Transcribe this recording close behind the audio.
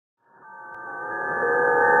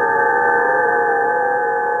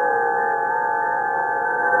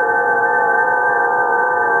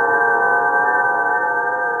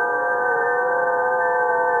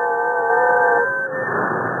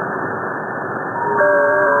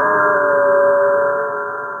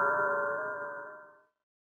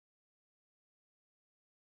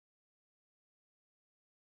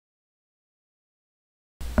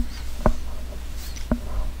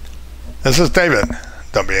This is David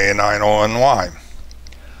WA9ONY.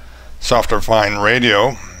 Software-defined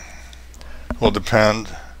radio will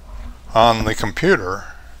depend on the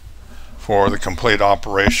computer for the complete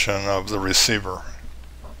operation of the receiver.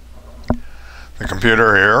 The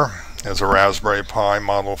computer here is a Raspberry Pi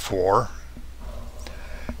Model 4.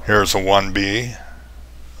 Here's a 1B,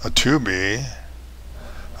 a 2B,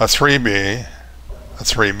 a 3B, a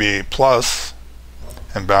 3B Plus,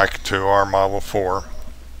 and back to our Model 4.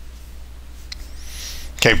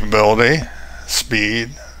 Capability,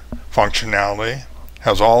 speed, functionality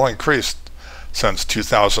has all increased since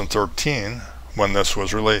 2013 when this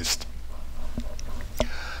was released.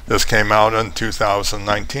 This came out in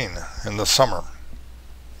 2019 in the summer.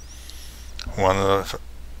 One of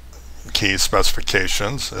the key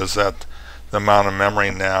specifications is that the amount of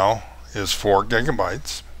memory now is 4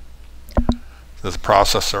 gigabytes. This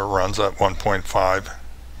processor runs at 1.5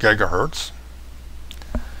 gigahertz.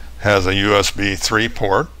 Has a USB 3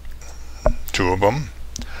 port, 2 of them,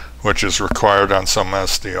 which is required on some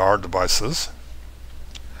SDR devices.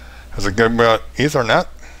 Has a gigabit Ethernet.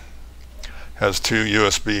 Has 2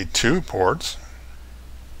 USB 2 ports.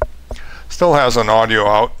 Still has an audio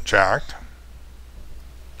out jack.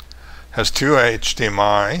 Has 2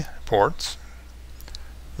 HDMI ports.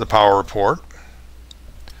 The power port.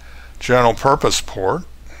 General purpose port.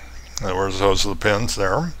 In other words, those are the pins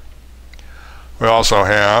there. We also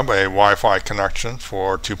have a Wi-Fi connection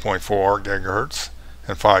for 2.4 gigahertz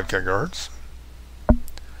and 5 gigahertz.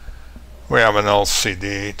 We have an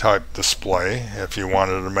LCD type display if you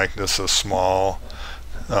wanted to make this a small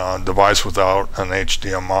device without an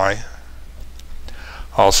HDMI.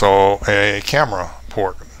 Also a camera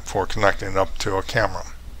port for connecting up to a camera.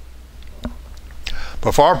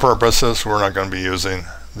 But for our purposes, we're not going to be using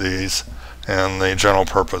these and the general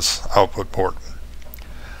purpose output port.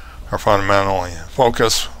 Our fundamental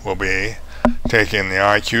focus will be taking the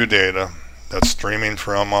IQ data that's streaming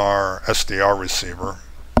from our SDR receiver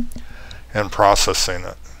and processing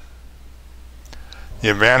it. The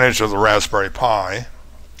advantage of the Raspberry Pi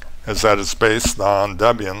is that it's based on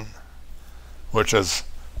Debian, which is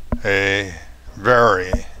a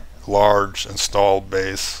very large installed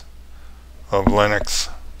base of Linux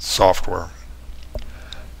software.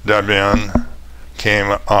 Debian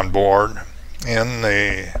came on board in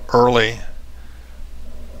the early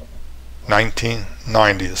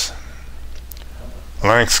 1990s.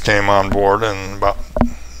 Linux came on board in about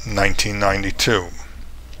 1992.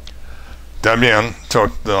 Debian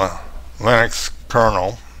took the Linux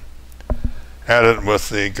kernel, added with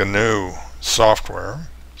the GNU software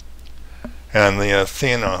and the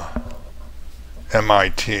Athena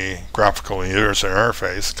MIT graphical user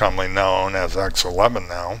interface, commonly known as X11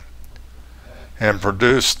 now, and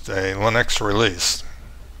produced a Linux release.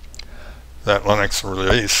 That Linux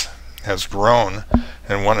release has grown,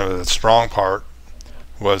 and one of its strong part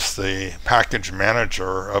was the package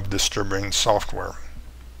manager of distributing software.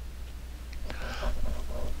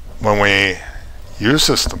 When we use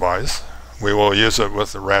this device, we will use it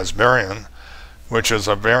with the Raspberry, which is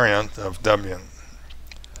a variant of Debian.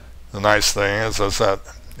 The nice thing is that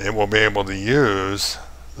it will be able to use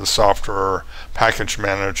the software package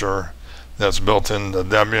manager that's built into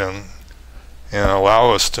Debian and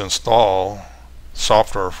allow us to install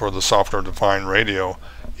software for the software-defined radio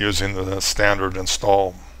using the standard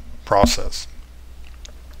install process.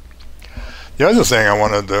 The other thing I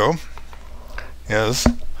want to do is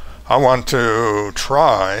I want to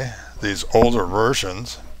try these older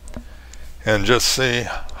versions and just see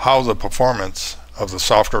how the performance of the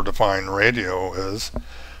software-defined radio is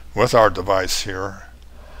with our device here,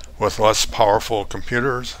 with less powerful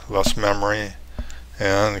computers, less memory,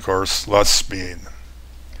 and of course less speed.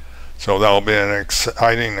 So that'll be an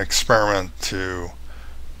exciting experiment to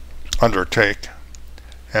undertake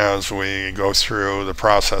as we go through the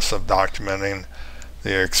process of documenting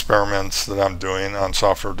the experiments that I'm doing on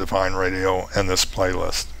software-defined radio in this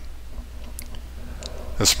playlist.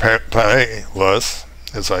 This playlist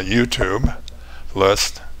is a YouTube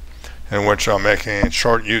list in which I'm making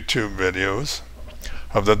short YouTube videos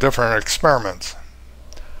of the different experiments.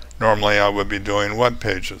 Normally I would be doing web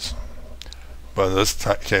pages, but in this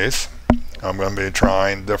case I'm going to be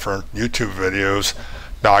trying different YouTube videos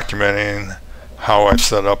documenting how I've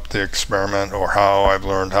set up the experiment, or how I've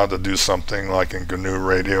learned how to do something like in GNU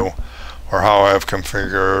radio, or how I've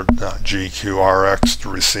configured GQRX to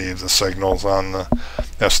receive the signals on the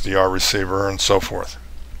SDR receiver, and so forth.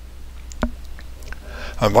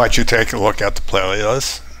 I invite you to take a look at the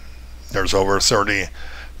playlist. There's over 30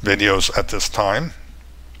 videos at this time.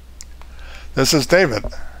 This is David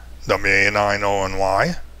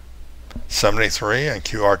WA9ONY 73 and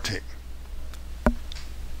QRT.